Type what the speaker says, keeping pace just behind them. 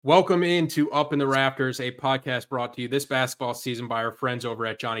Welcome into Up in the Rafters, a podcast brought to you this basketball season by our friends over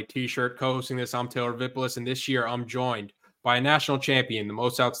at Johnny T-Shirt. Co-hosting this, I'm Taylor Vipolis, and this year I'm joined by a national champion, the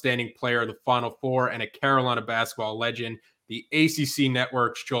most outstanding player of the Final Four, and a Carolina basketball legend, the ACC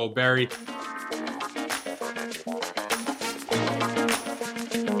Network's Joel Berry.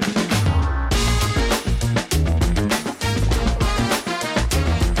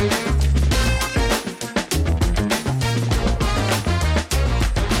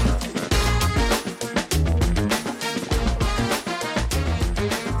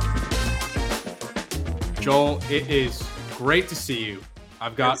 Joel, it is great to see you.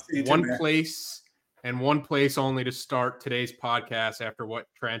 I've got one place only to start today's podcast after what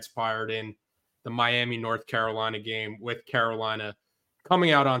transpired in the Miami-North Carolina game with Carolina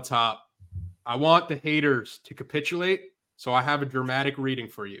coming out on top. I want the haters to capitulate, so I have a dramatic reading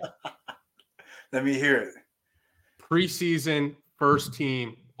for you. Let me hear it. Preseason first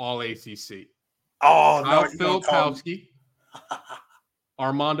team All-ACC. Oh, Kyle no. Filipowski,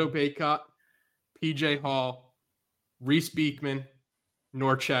 Armando Bacot, PJ Hall, Reese Beekman,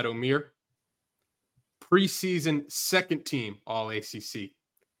 Norchad Omier. Preseason second team All-ACC.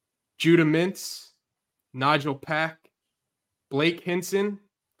 Judah Mintz, Nigel Pack, Blake Hinson,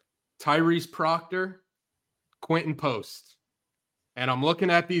 Tyrese Proctor, Quentin Post. And I'm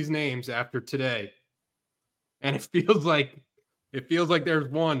looking at these names after today, and it feels like there's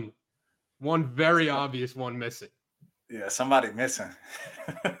one very obvious one missing. Yeah, somebody missing.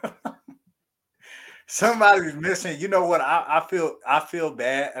 Somebody's missing. You know what? I feel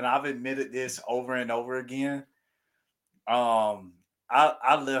bad, and I've admitted this over and over again. I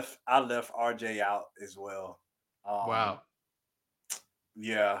left RJ out as well. Wow.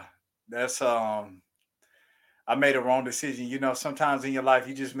 Yeah, that's I made a wrong decision. You know, sometimes in your life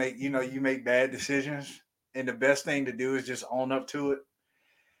you just make you make bad decisions, and the best thing to do is just own up to it.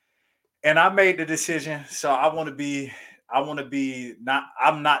 And I made the decision, so I want to be not.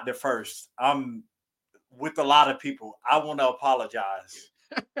 I'm not the first. I'm with a lot of people. I want to apologize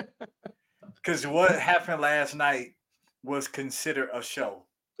because what happened last night was considered a show.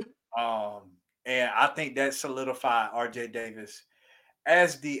 And I think that solidified RJ Davis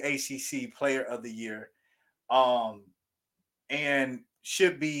as the ACC Player of the Year, and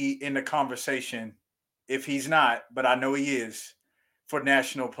should be in the conversation if he's not, but I know he is, for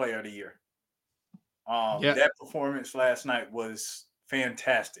National Player of the Year. That performance last night was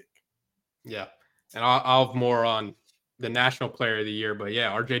fantastic. Yeah. And I'll have more on the National Player of the Year. But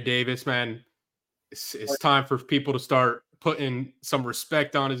yeah, RJ Davis, man, it's time for people to start putting some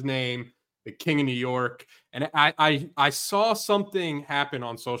respect on his name, the King of New York. And I saw something happen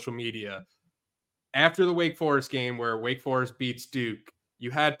on social media after the Wake Forest game where Wake Forest beats Duke.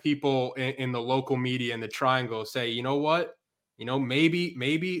 You had people in the local media in the Triangle say, you know what?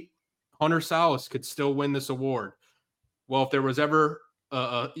 Maybe Hunter Salas could still win this award. Well, if there was ever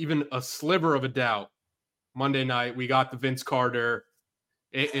even a sliver of a doubt, Monday night we got the Vince Carter.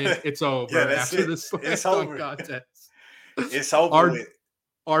 It's over after the slam dunk contest. It's over with.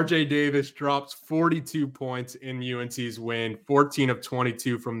 RJ Davis drops 42 points in UNC's win, 14 of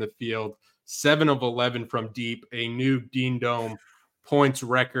 22 from the field, 7 of 11 from deep, a new Dean Dome points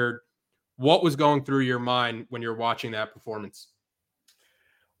record. What was going through your mind when you're watching that performance?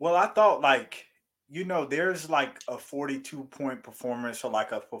 Well, I thought there's like a 42-point performance or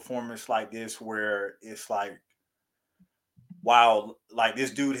like a performance like this where it's like, wow, like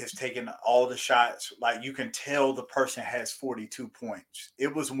this dude has taken all the shots. Like you can tell the person has 42 points.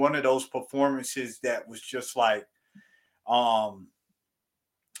 It was one of those performances that was just like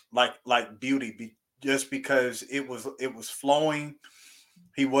beauty, just because it was flowing.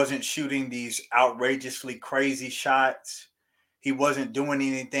 He wasn't shooting these outrageously crazy shots. He wasn't doing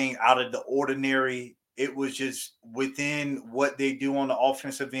anything out of the ordinary. It was just within what they do on the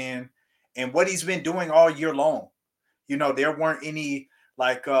offensive end and what he's been doing all year long. You know, there weren't any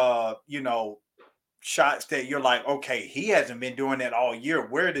shots that you're like, okay, he hasn't been doing that all year.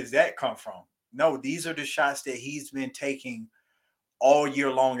 Where does that come from? No, these are the shots that he's been taking all year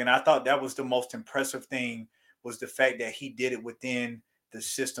long. And I thought that was the most impressive thing, was the fact that he did it within the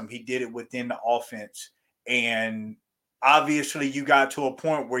system. He did it within the offense. And obviously you got to a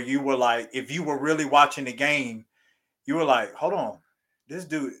point where you were like, if you were really watching the game, you were like, hold on, this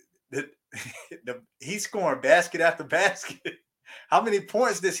dude, he's scoring basket after basket. How many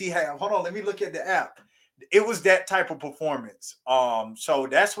points does he have? Hold on, let me look at the app. It was that type of performance. So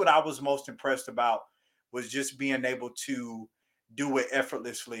that's what I was most impressed about, was just being able to do it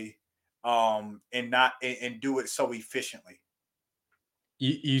effortlessly, and do it so efficiently.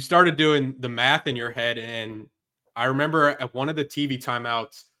 You started doing the math in your head, and I remember at one of the TV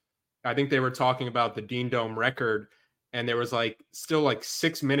timeouts, I think they were talking about the Dean Dome record, and there was like still like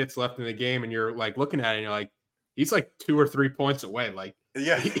 6 minutes left in the game, and you're like looking at it, and you're like, he's like 2 or 3 points away. Like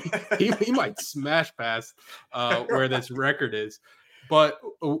Yeah. he might smash past where this record is. But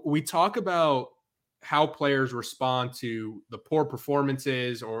we talk about how players respond to the poor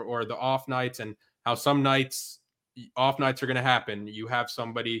performances or the off nights, and how some nights off nights are going to happen. You have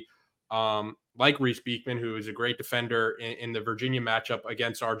somebody like Reese Beekman, who is a great defender in the Virginia matchup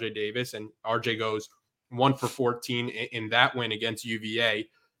against RJ Davis, and RJ goes 1 for 14 in that win against UVA,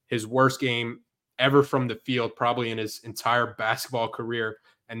 his worst game ever from the field, probably in his entire basketball career.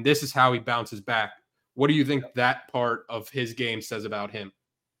 And this is how he bounces back. What do you think that part of his game says about him?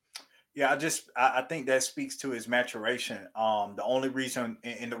 Yeah, I think that speaks to his maturation. The only reason,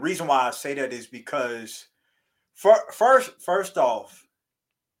 and the reason why I say that is because first off,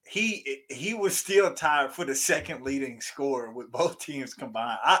 he was still tied for the second leading scorer with both teams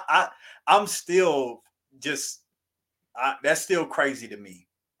combined. I'm still just that's still crazy to me.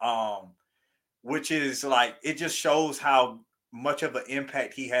 Which is like, it just shows how much of an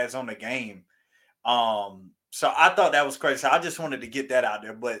impact he has on the game. So I thought that was crazy. So I just wanted to get that out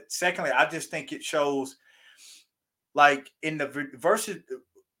there. But secondly, I just think it shows, like, in the versus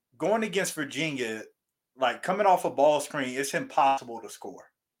going against Virginia, like coming off a ball screen, it's impossible to score.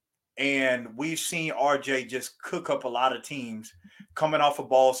 And we've seen RJ just cook up a lot of teams coming off a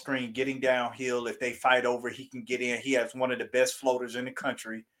ball screen, getting downhill. If they fight over, he can get in. He has one of the best floaters in the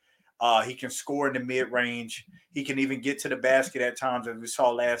country. He can score in the mid range. He can even get to the basket at times, as we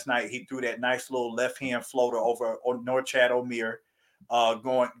saw last night. He threw that nice little left hand floater over Norchad O'Meara,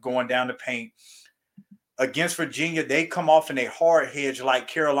 going down the paint. Against Virginia, they come off in a hard hedge like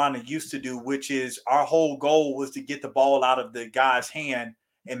Carolina used to do, which is, our whole goal was to get the ball out of the guy's hand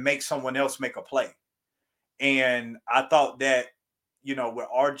and make someone else make a play. And I thought that, with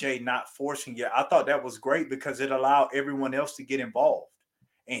RJ not forcing it, I thought that was great because it allowed everyone else to get involved.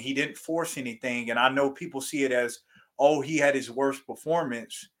 And he didn't force anything. And I know people see it as, oh, he had his worst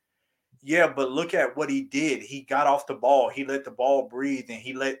performance. Yeah, but look at what he did. He got off the ball. He let the ball breathe, and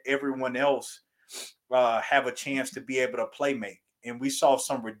he let everyone else have a chance to be able to play make. And we saw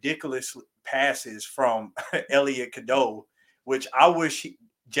some ridiculous passes from Elliot Cadeau, which I wish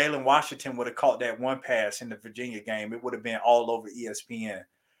Jalen Washington would have caught that one pass in the Virginia game. It would have been all over ESPN.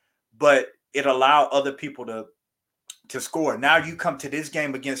 But it allowed other people to score. Now you come to this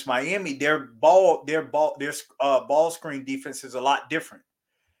game against Miami, their ball screen defense is a lot different.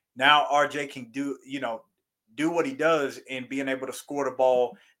 Now RJ can do what he does in being able to score the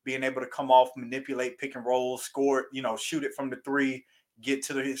ball, being able to come off, manipulate pick and roll, score, shoot it from the three, get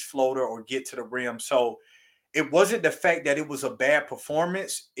to his floater or get to the rim. So it wasn't the fact that it was a bad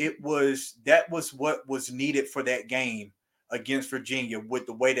performance. That was what was needed for that game against Virginia, with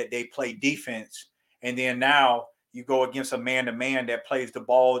the way that they play defense. And then now you go against a man-to-man that plays the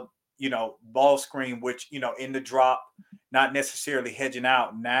ball, ball screen, which, in the drop, not necessarily hedging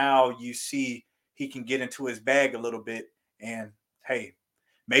out. Now you see he can get into his bag a little bit. And hey,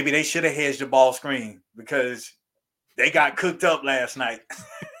 maybe they should have hedged the ball screen because they got cooked up last night.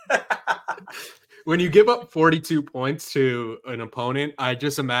 When you give up 42 points to an opponent, I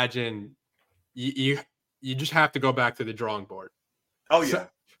just imagine you just have to go back to the drawing board. Oh yeah.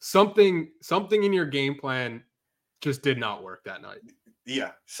 Something in your game plan just did not work that night.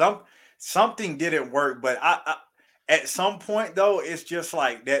 Yeah. Something didn't work, but I at some point though, it's just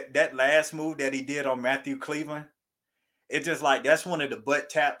like that last move that he did on Matthew Cleveland. It's just like, that's one of the butt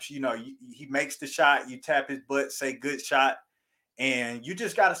taps. He makes the shot, you tap his butt, say good shot. And you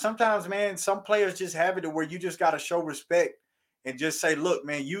just gotta, sometimes, man, some players just have it to where you just gotta show respect and just say, look,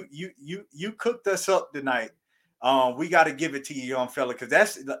 man, you cooked us up tonight. We got to give it to you, young fella, because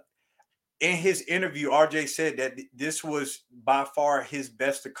that's in his interview. RJ said that this was by far his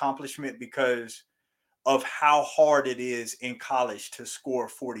best accomplishment because of how hard it is in college to score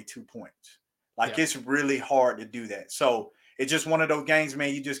 42 points. Like, It's really hard to do that. So it's just one of those games,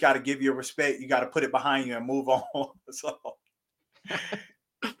 man. You just got to give your respect. You got to put it behind you and move on. So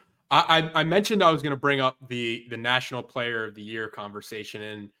I mentioned I was going to bring up the National Player of the Year conversation,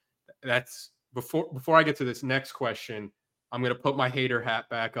 and that's before I get to this next question. I'm going to put my hater hat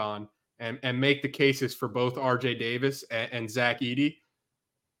back on and make the cases for both RJ Davis and Zach Edey.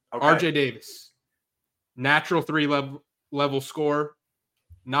 Okay. RJ Davis, natural level scorer,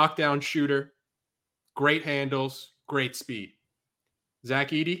 knockdown shooter, great handles, great speed. Zach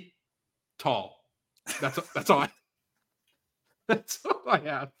Edey, tall. That's all. That's all I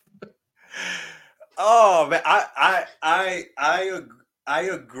have. Oh man, I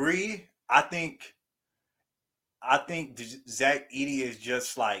agree. I think I think Zach Edey is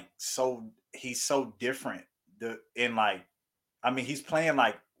just like he's so different. I mean, he's playing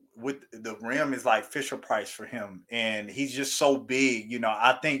like with the rim is like Fisher Price for him, and he's just so big.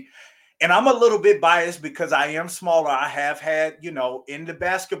 I think, and I'm a little bit biased because I am smaller. I have had, in the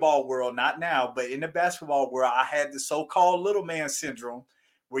basketball world, not now, but in the basketball world, I had the so-called little man syndrome,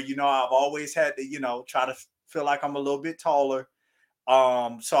 where I've always had to, try to feel like I'm a little bit taller.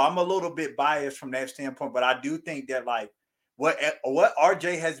 So I'm a little bit biased from that standpoint, but I do think that like what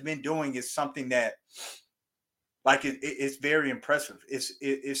RJ has been doing is something that like it's very impressive.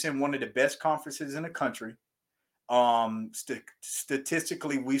 It's in one of the best conferences in the country.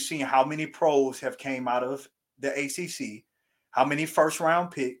 Statistically, we've seen how many pros have came out of the ACC, how many first round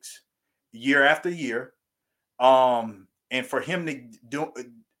picks year after year. And for him to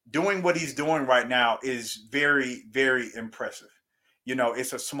doing what he's doing right now is very, very impressive.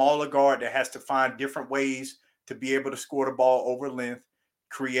 It's a smaller guard that has to find different ways to be able to score the ball over length,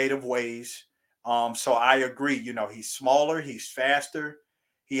 creative ways. So I agree. He's smaller, he's faster,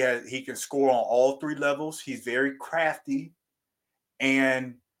 he can score on all three levels. He's very crafty.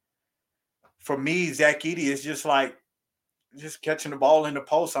 And for me, Zach Edey is just catching the ball in the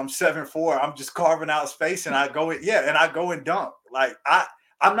post. I'm 7'4". I'm just carving out space and I go and dunk. Like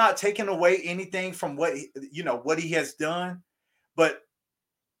I'm not taking away anything from what he has done, but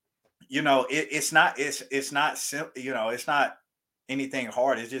it's not it's not anything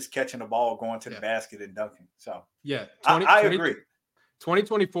hard. It's just catching the ball, going to the basket and dunking. So yeah, I agree.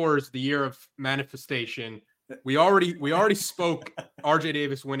 2024 is the year of manifestation. We already spoke RJ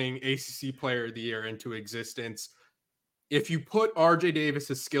Davis winning ACC Player of the Year into existence. If you put RJ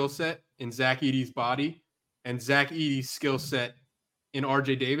Davis's skill set in Zach Edey's body and Zach Edey's skill set in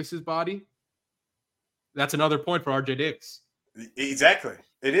RJ Davis's body, that's another point for RJ Davis. Exactly.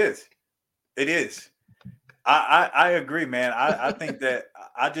 It is. It is. I agree, man. I think that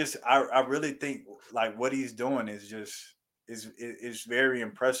I really think like what he's doing is just is very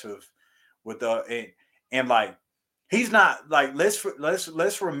impressive with and like he's not like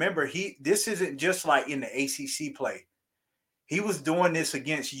let's remember this isn't just like in the ACC play. He was doing this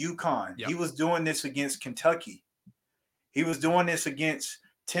against UConn. Yep. He was doing this against Kentucky. He was doing this against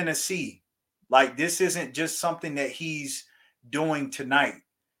Tennessee. Like this isn't just something that he's doing tonight,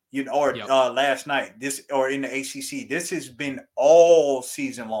 or last night. This or in the ACC. This has been all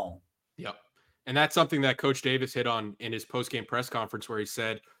season long. Yep, and that's something that Coach Davis hit on in his post-game press conference, where he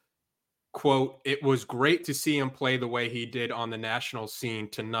said, "quote It was great to see him play the way he did on the national scene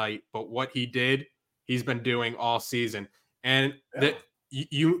tonight, but what he did, he's been doing all season." And that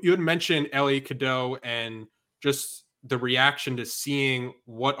you had mentioned Elliot Cadeau and just the reaction to seeing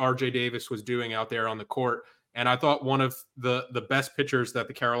what RJ Davis was doing out there on the court. And I thought one of the best pictures that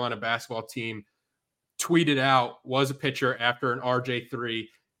the Carolina basketball team tweeted out was a picture after an RJ3,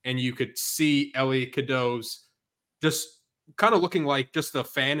 and you could see Elliot Cadeau's just kind of looking like just a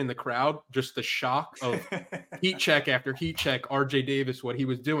fan in the crowd, just the shock of heat check after heat check, RJ Davis, what he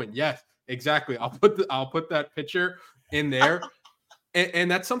was doing. Yes, exactly. I'll put that picture in there.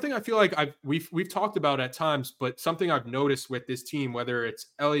 And that's something I feel like we've talked about at times, but something I've noticed with this team, whether it's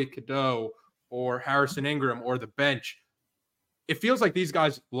Elliot Cadeau or Harrison Ingram or the bench, it feels like these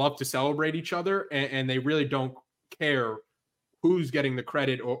guys love to celebrate each other, and they really don't care who's getting the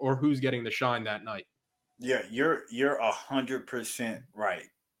credit or who's getting the shine that night. Yeah, you're 100% right.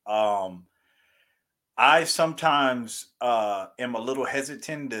 I sometimes am a little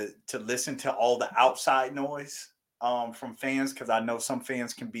hesitant to listen to all the outside noise from fans because I know some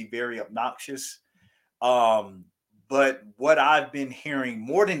fans can be very obnoxious. But what I've been hearing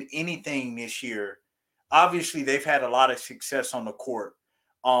more than anything this year, obviously they've had a lot of success on the court.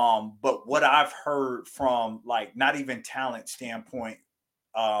 But what I've heard from like not even talent standpoint,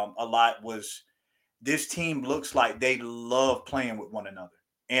 a lot was this team looks like they love playing with one another.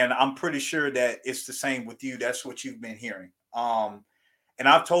 And I'm pretty sure that it's the same with you. That's what you've been hearing. And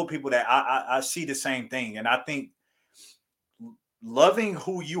I've told people that I see the same thing. And I think loving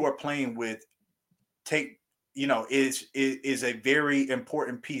who you are playing with is a very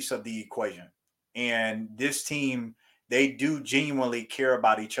important piece of the equation. And this team, they do genuinely care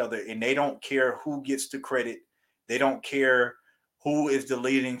about each other, and they don't care who gets the credit. They don't care who is the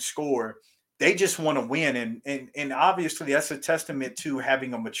leading scorer. They just want to win. And obviously that's a testament to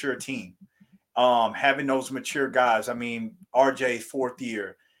having a mature team. Having those mature guys. I mean, RJ 4th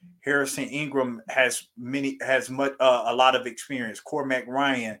year, Harrison Ingram has a lot of experience. Cormac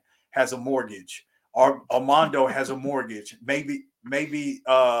Ryan has a mortgage. Armando has a mortgage. Maybe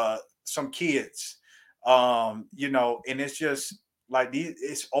some kids. And it's just like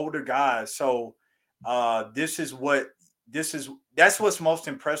it's older guys. So This is what that's what's most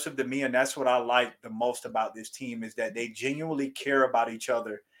impressive to me, and that's what I like the most about this team is that they genuinely care about each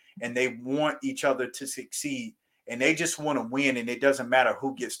other and they want each other to succeed, and they just want to win, and it doesn't matter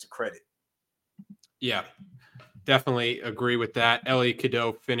who gets the credit. Yeah, definitely agree with that. Ellie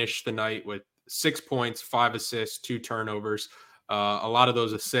Cadeau finished the night with 6 points, 5 assists, 2 turnovers. A lot of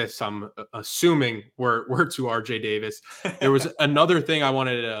those assists, I'm assuming, were to RJ Davis. There was another thing I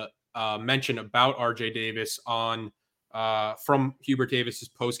wanted to mention about RJ Davis on from Hubert Davis's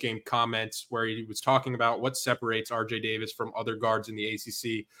post-game comments, where he was talking about what separates RJ Davis from other guards in the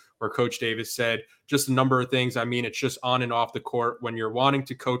ACC, where Coach Davis said just a number of things. I mean, it's just on and off the court. When you're wanting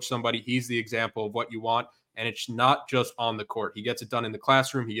to coach somebody, he's the example of what you want. And it's not just on the court. He gets it done in the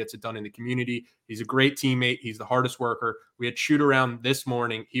classroom. He gets it done in the community. He's a great teammate. He's the hardest worker. We had shoot around this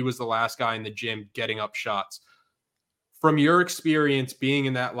morning. He was the last guy in the gym getting up shots. From your experience being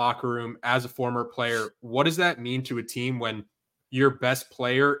in that locker room as a former player, what does that mean to a team when your best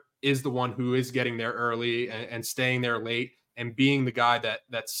player is the one who is getting there early and staying there late and being the guy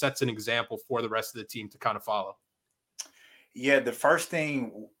that sets an example for the rest of the team to kind of follow? Yeah, the first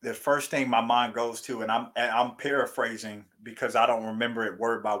thing my mind goes to, and I'm paraphrasing because I don't remember it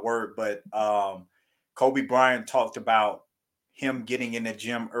word by word, but Kobe Bryant talked about him getting in the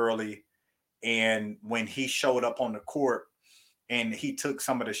gym early, and when he showed up on the court and he took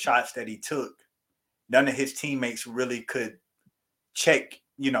some of the shots that he took, none of his teammates really could check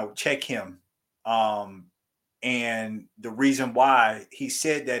him. Um, and the reason why he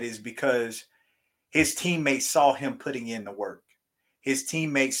said that is because his teammates saw him putting in the work. His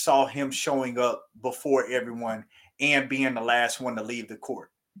teammates saw him showing up before everyone and being the last one to leave the court.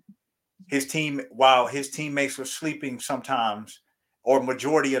 While his teammates were sleeping sometimes, or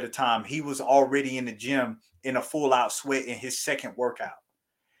majority of the time, he was already in the gym in a full out sweat in his second workout.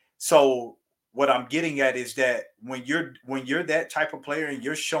 So what I'm getting at is that when you're that type of player and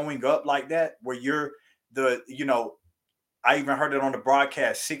you're showing up like that, where you're the I even heard it on the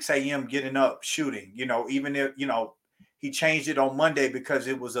broadcast, 6 a.m. getting up, shooting. Even if he changed it on Monday because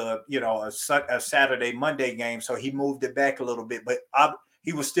it was a Saturday Monday game, so he moved it back a little bit. But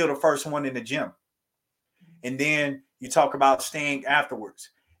he was still the first one in the gym. And then you talk about staying afterwards.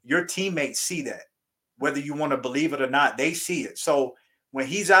 Your teammates see that, whether you want to believe it or not, they see it. So when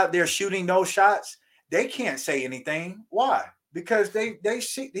he's out there shooting those shots, they can't say anything. Why? Because they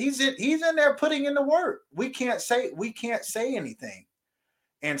see he's in there putting in the work. We can't say anything.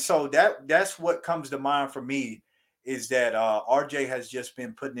 And so that's what comes to mind for me is that RJ has just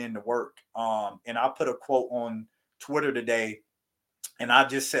been putting in the work. And I put a quote on Twitter today, and I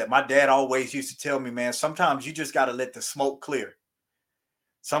just said, my dad always used to tell me, man, sometimes you just got to let the smoke clear.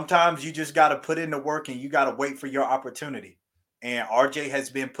 Sometimes you just got to put in the work and you got to wait for your opportunity. And RJ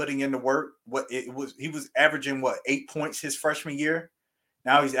has been putting in the work. He was averaging 8 points his freshman year.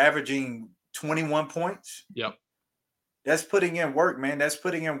 Now he's averaging 21 points. Yep. That's putting in work, man. That's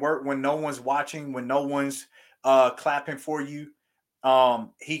putting in work when no one's watching, when no one's clapping for you.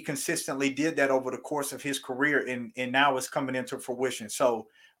 He consistently did that over the course of his career, and now it's coming into fruition. So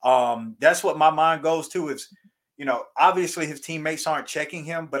that's what my mind goes to is, obviously his teammates aren't checking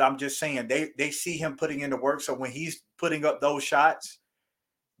him, but I'm just saying they see him putting in the work. So when he's putting up those shots,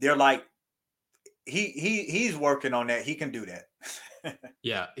 they're like, he's working on that. He can do that.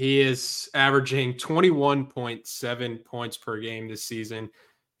 Yeah, he is averaging 21.7 points per game this season.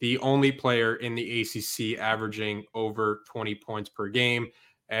 The only player in the ACC averaging over 20 points per game.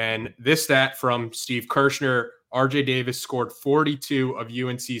 And this stat from Steve Kirshner, RJ Davis scored 42 of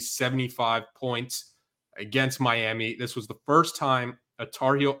UNC's 75 points against Miami. This was the first time a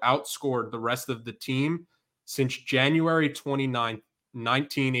Tar Heel outscored the rest of the team since January 29th,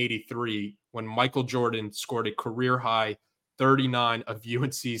 1983, when Michael Jordan scored a career high 39 of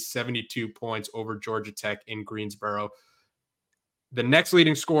UNC's 72 points over Georgia Tech in Greensboro. The next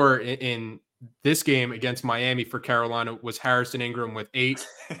leading scorer in this game against Miami for Carolina was Harrison Ingram with 8.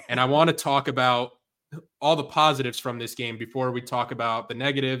 And I want to talk about all the positives from this game before we talk about the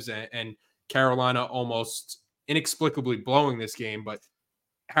negatives and Carolina almost inexplicably blowing this game. But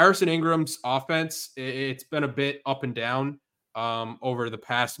Harrison Ingram's offense, it's been a bit up and down over the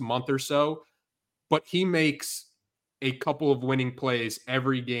past month or so, but he makes a couple of winning plays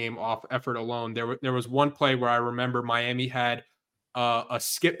every game off effort alone. There was one play where I remember Miami had a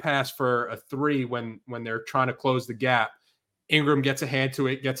skip pass for a 3 when they're trying to close the gap. Ingram gets a hand to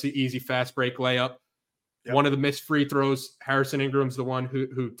it, gets an easy fast break layup. Yep. One of the missed free throws, Harrison Ingram's the one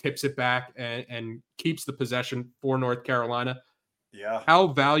who tips it back and keeps the possession for North Carolina. Yeah. How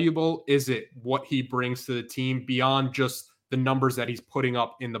valuable is it what he brings to the team beyond just the numbers that he's putting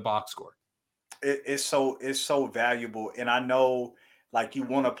up in the box score? it's so valuable, and I know like you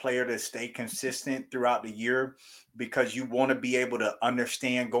want a player to stay consistent throughout the year because you want to be able to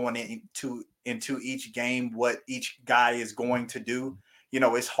understand going into each game what each guy is going to do.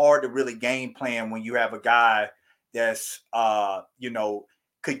 It's hard to really game plan when you have a guy that's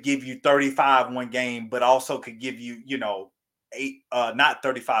could give you 35 one game, but also could give you eight, not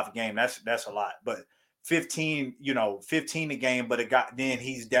 35 a game. That's a lot, but 15, 15 a game, but it got then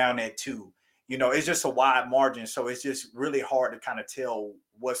he's down at 2. It's just a wide margin. So it's just really hard to kind of tell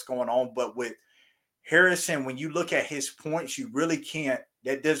what's going on. But with Harrison, when you look at his points, you really can't,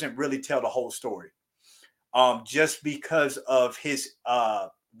 that doesn't really tell the whole story. Just because of his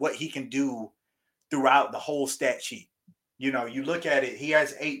what he can do throughout the whole stat sheet. You look at it, he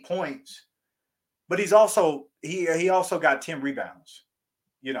has 8 points, but he also got 10 rebounds.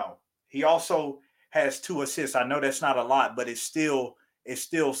 He also has 2 assists. I know that's not a lot, but it's still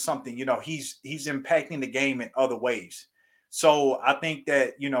something. He's impacting the game in other ways. So I think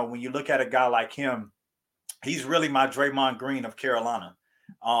that when you look at a guy like him, he's really my Draymond Green of Carolina.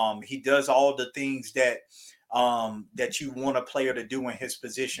 He does all the things that you want a player to do in his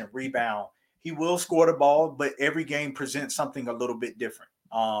position. Rebound. He will score the ball, but every game presents something a little bit different.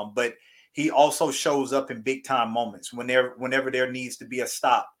 But he also shows up in big time moments whenever there needs to be a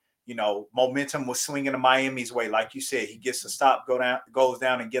stop. Momentum was swinging to Miami's way. Like you said, he gets a stop, goes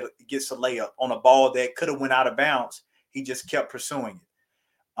down and gets a layup on a ball that could have went out of bounds. He just kept pursuing it.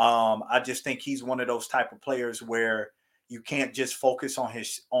 I just think he's one of those type of players where you can't just focus on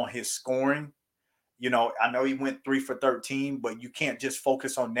his scoring. I know he went 3 for 13, but you can't just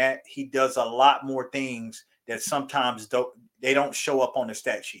focus on that. He does a lot more things that sometimes they don't show up on the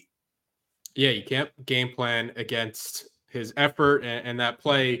stat sheet. Yeah, you can't game plan against his effort and that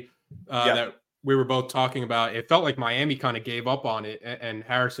play that we were both talking about. It felt like Miami kind of gave up on it, and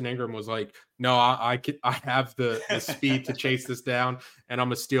Harrison Ingram was like, "No, I have the speed to chase this down, and I'm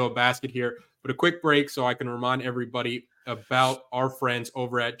gonna steal a basket here." But a quick break so I can remind everybody about our friends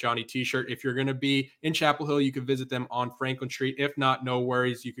over at Johnny T-Shirt. If you're gonna be in Chapel Hill, you can visit them on Franklin Street. If not, no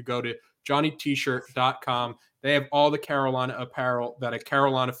worries. You could go to johnnytshirt.com. They have all the Carolina apparel that a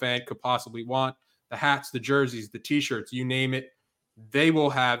Carolina fan could possibly want. The hats, the jerseys, the T-shirts, you name it, they will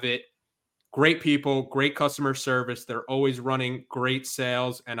have it. Great people, great customer service. They're always running great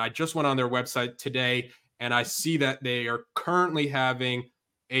sales. And I just went on their website today and I see that they are currently having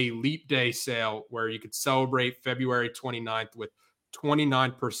a Leap Day sale where you could celebrate February 29th with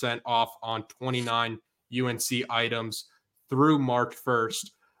 29% off on 29 UNC items through March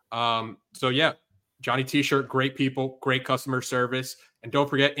 1st. So yeah, Johnny T-shirt, great people, great customer service. And don't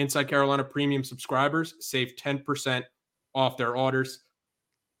forget, Inside Carolina premium subscribers save 10% off their orders.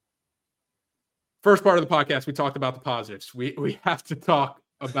 First part of the podcast, we talked about the positives. We have to talk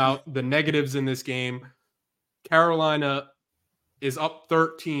about the negatives in this game. Carolina is up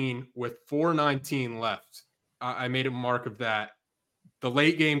 13 with 4:19 left. I made a mark of that. The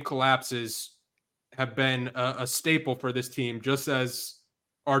late game collapses have been a staple for this team, just as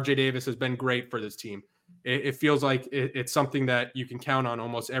RJ Davis has been great for this team. It feels like it's something that you can count on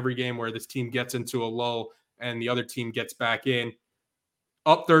almost every game where this team gets into a lull and the other team gets back in.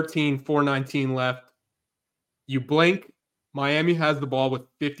 Up 13, 4:19 left. You blink, Miami has the ball with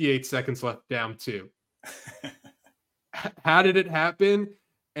 58 seconds left, down 2. How did it happen?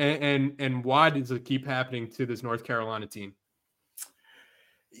 And why does it keep happening to this North Carolina team?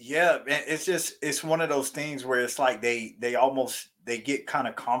 Yeah, man, it's one of those things where it's like they get kind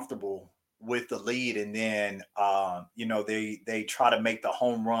of comfortable with the lead, and then they try to make the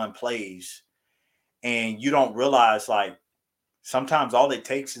home run plays, and you don't realize like sometimes all it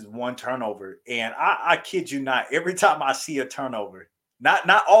takes is one turnover. And I kid you not, every time I see a turnover, not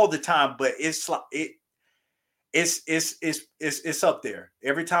all the time, but it's like it's up there.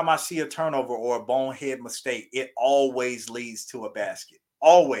 Every time I see a turnover or a bonehead mistake, it always leads to a basket.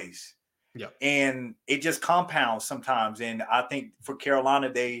 Always. Yeah. And it just compounds sometimes. And I think for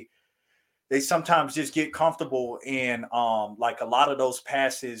Carolina, they sometimes just get comfortable in like a lot of those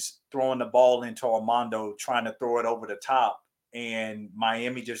passes, throwing the ball into Armando, trying to throw it over the top. And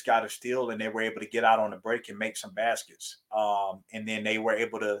Miami just got a steal and they were able to get out on the break and make some baskets. And then they were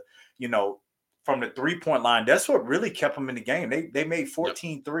able to, from the 3-point line, that's what really kept them in the game. They made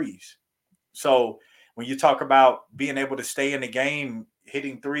 14 threes. So when you talk about being able to stay in the game,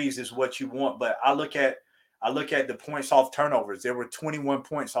 hitting threes is what you want. But I look at the points off turnovers. There were 21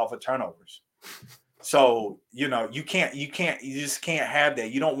 points off of turnovers. So, you just can't have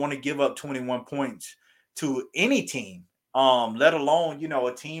that. You don't want to give up 21 points to any team, let alone,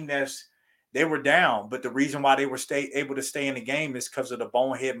 a team They were down, but the reason why they were able to stay in the game is because of the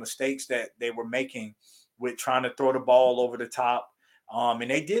bonehead mistakes that they were making with trying to throw the ball over the top.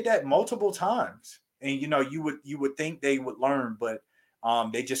 And they did that multiple times. And you would think they would learn, but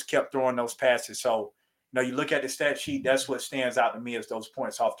they just kept throwing those passes. So you look at the stat sheet. That's what stands out to me as those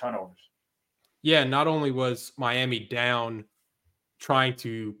points off turnovers. Yeah, not only was Miami down trying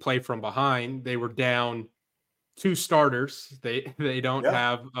to play from behind, they were down two starters. They don't Yeah.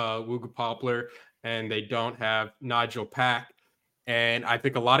 have Wooga Poplar and they don't have Nigel Pack. And I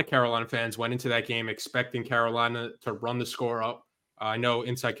think a lot of Carolina fans went into that game expecting Carolina to run the score up. I know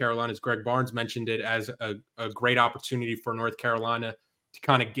Inside Carolina's Greg Barnes mentioned it as a great opportunity for North Carolina to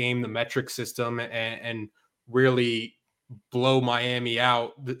kind of game the metric system and really blow Miami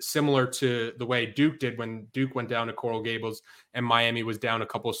out, similar to the way Duke did when Duke went down to Coral Gables and Miami was down a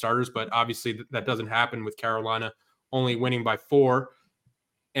couple of starters. But obviously that doesn't happen with Carolina only winning by 4,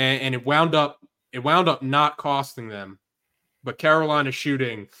 and it wound up not costing them. But Carolina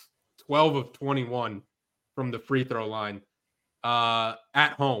shooting 12 of 21 from the free throw line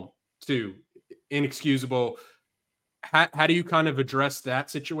at home too, inexcusable. How do you kind of address that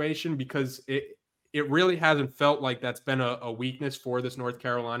situation? Because it really hasn't felt like that's been a weakness for this North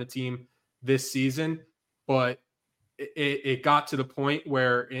Carolina team this season, but it got to the point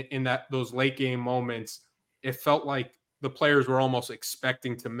where in that those late game moments, it felt like the players were almost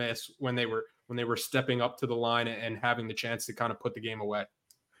expecting to miss when they were stepping up to the line and having the chance to kind of put the game away.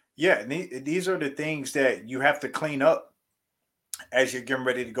 Yeah, and these are the things that you have to clean up as you're getting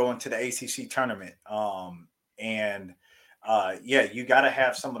ready to go into the ACC tournament. Yeah, you got to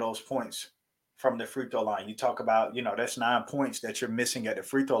have some of those points from the free throw line. You talk about, that's 9 points that you're missing at the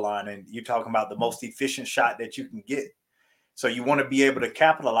free throw line, and you're talking about the most efficient shot that you can get. So you want to be able to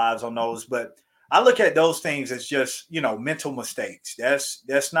capitalize on those. But I look at those things as just, mental mistakes.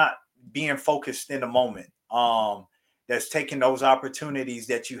 That's not being focused in the moment. That's taking those opportunities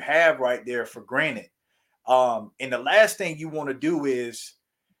that you have right there for granted. And the last thing you want to do is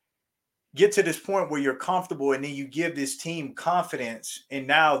get to this point where you're comfortable and then you give this team confidence and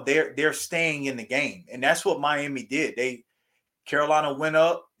now they're staying in the game. And that's what Miami did. Carolina went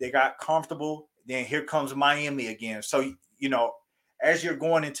up, they got comfortable, then here comes Miami again. So, as you're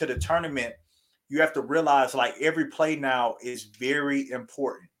going into the tournament, you have to realize like every play now is very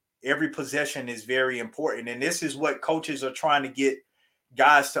important. Every possession is very important. And this is what coaches are trying to get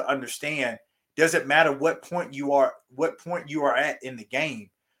guys to understand. Doesn't matter what point you are at in the game.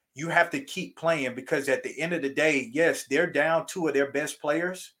 You have to keep playing because at the end of the day, yes, they're down 2 of their best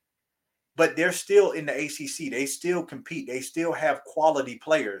players, but they're still in the ACC. They still compete. They still have quality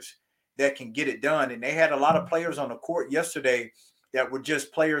players that can get it done. And they had a lot of players on the court yesterday that were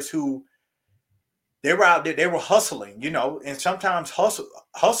just players who they were out there, they were hustling, and sometimes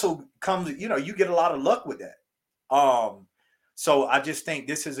hustle comes, you get a lot of luck with that. So I just think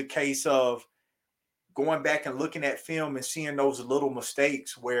this is a case of going back and looking at film and seeing those little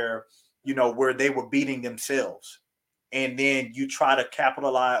mistakes where they were beating themselves, and then you try to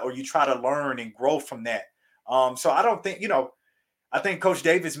capitalize or you try to learn and grow from that. So I don't think, I think Coach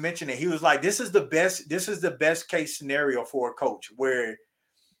Davis mentioned it. He was like, this is the best case scenario for a coach where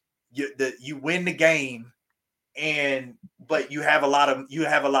you win the game but you have a lot of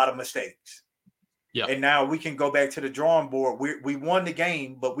mistakes. Yeah. And now we can go back to the drawing board. We won the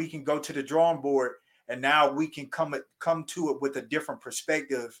game, but we can go to the drawing board and now we can come to it with a different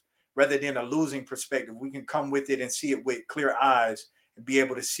perspective rather than a losing perspective. We can come with it and see it with clear eyes and be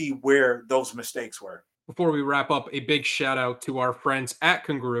able to see where those mistakes were. Before we wrap up, a big shout out to our friends at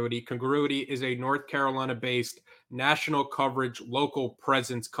Congruity. Congruity is a North Carolina-based national coverage, local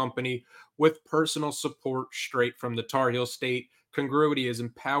presence company with personal support straight from the Tar Heel State. Congruity is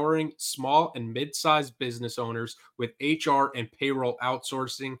empowering small and mid-sized business owners with HR and payroll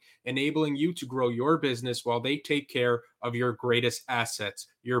outsourcing, enabling you to grow your business while they take care of your greatest assets,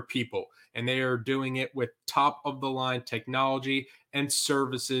 your people. And they are doing it with top-of-the-line technology and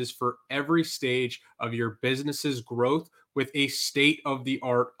services for every stage of your business's growth with a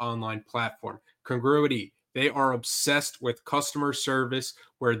state-of-the-art online platform. Congruity, they are obsessed with customer service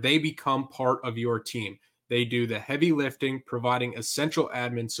where they become part of your team. They do the heavy lifting, providing essential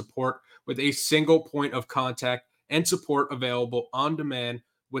admin support with a single point of contact and support available on demand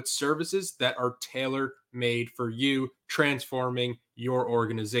with services that are tailor-made for you, transforming your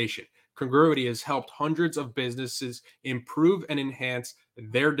organization. Congruity has helped hundreds of businesses improve and enhance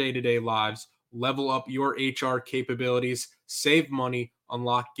their day-to-day lives, level up your HR capabilities, save money,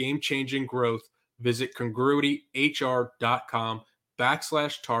 unlock game-changing growth. Visit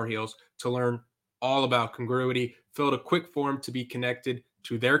congruityhr.com/Tar Heels to learn all about Congruity. Fill out a quick form to be connected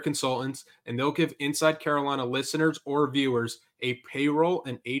to their consultants, and they'll give Inside Carolina listeners or viewers a payroll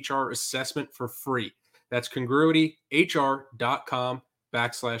and HR assessment for free. That's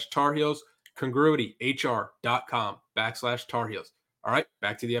congruityhr.com/Tar Heels, congruityhr.com/Tar Heels. All right,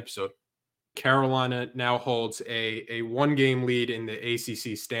 back to the episode. Carolina now holds a one-game lead in the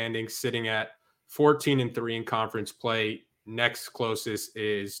ACC standings, sitting at 14-3 in conference play. Next closest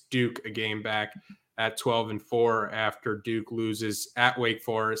is Duke, a game back at 12-4 after Duke loses at Wake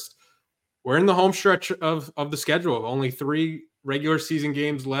Forest. We're in the home stretch of the schedule. Only 3 regular season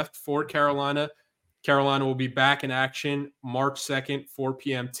games left for Carolina. Carolina will be back in action March 2nd, 4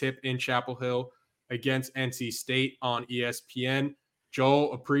 p.m. tip in Chapel Hill against NC State on ESPN.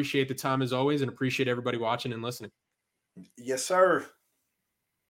 Joel, appreciate the time as always and appreciate everybody watching and listening. Yes, sir.